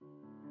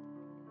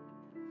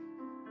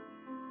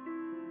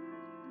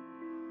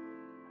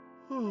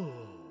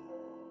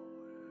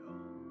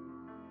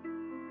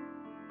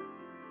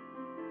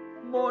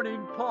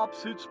Morning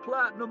pops its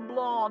platinum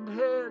blonde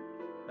head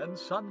and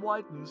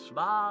sun-whitened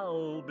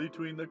smile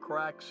between the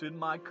cracks in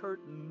my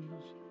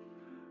curtains,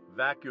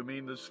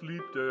 vacuuming the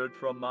sleep dirt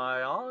from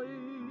my eyes.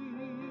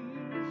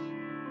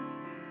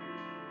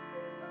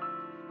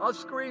 A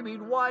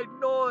screaming white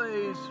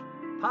noise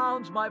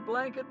pounds my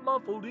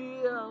blanket-muffled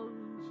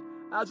ears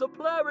as a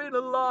blaring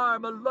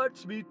alarm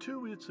alerts me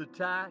to its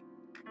attack.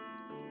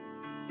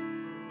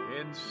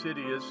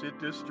 Insidious, it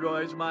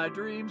destroys my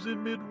dreams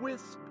in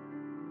mid-wisp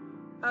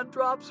and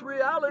drops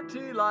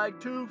reality like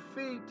 2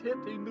 feet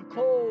hitting the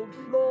cold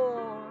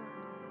floor.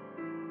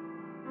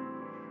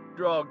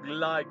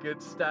 Drug-like,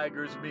 it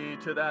staggers me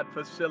to that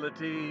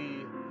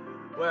facility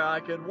where I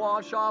can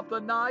wash off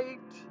the night.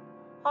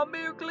 A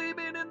mere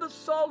gleaming in the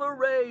solar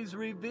rays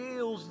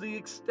reveals the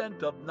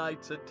extent of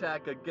night's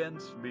attack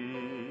against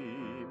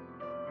me.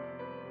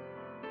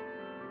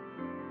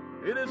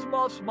 It has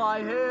mussed my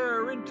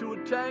hair into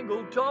a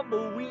tangled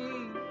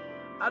tumbleweed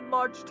and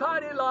marched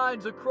tiny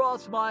lines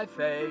across my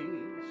face.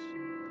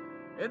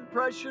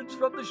 Impressions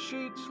from the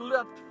sheets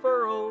left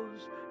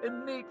furrows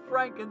in neat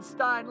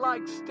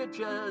Frankenstein-like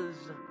stitches.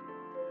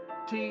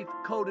 Teeth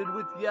coated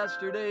with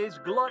yesterday's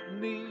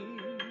gluttony,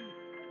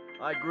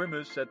 I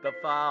grimace at the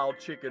foul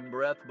chicken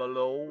breath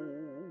below.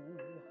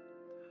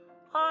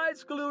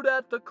 Eyes glued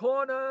at the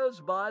corners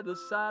by the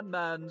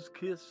Sandman's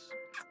kiss.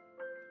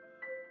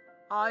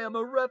 I am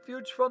a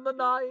refuge from the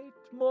night,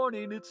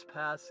 mourning its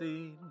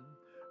passing,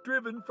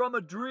 driven from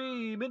a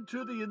dream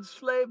into the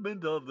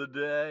enslavement of the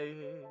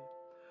day.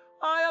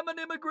 I am an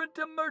immigrant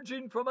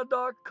emerging from a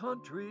dark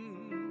country,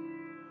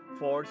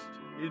 forced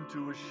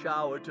into a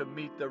shower to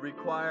meet the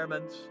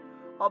requirements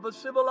of a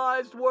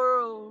civilized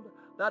world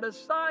that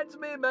assigns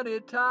me many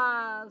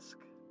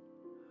tasks.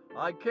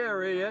 I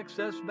carry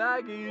excess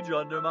baggage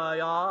under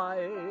my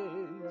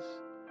eyes,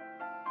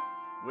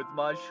 with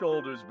my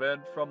shoulders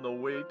bent from the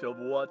weight of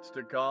what's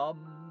to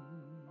come.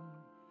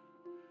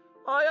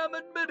 I am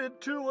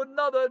admitted to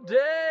another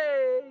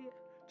day,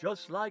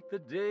 just like the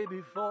day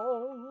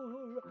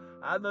before,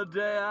 and the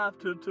day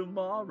after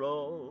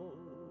tomorrow,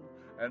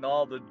 and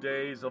all the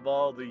days of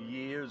all the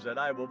years that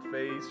I will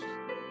face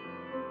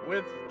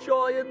with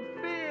joy and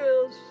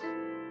fears.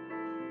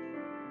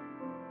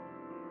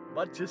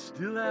 But you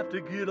still have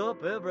to get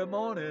up every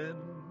morning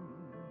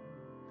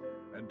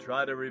and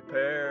try to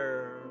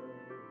repair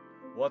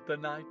what the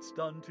night's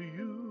done to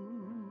you.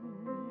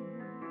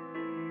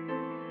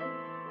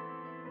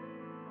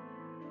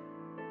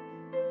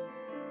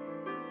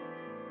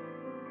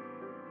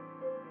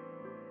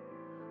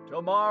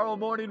 Tomorrow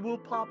morning will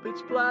pop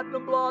its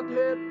platinum blonde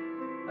head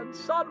and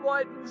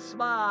sun-whitened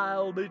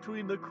smile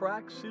between the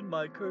cracks in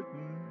my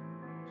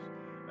curtains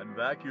and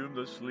vacuum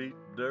the sleep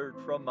dirt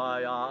from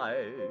my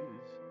eyes.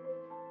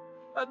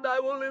 And I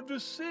will live to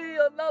see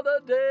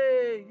another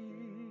day,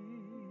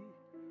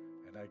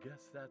 and I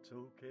guess that's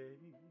okay.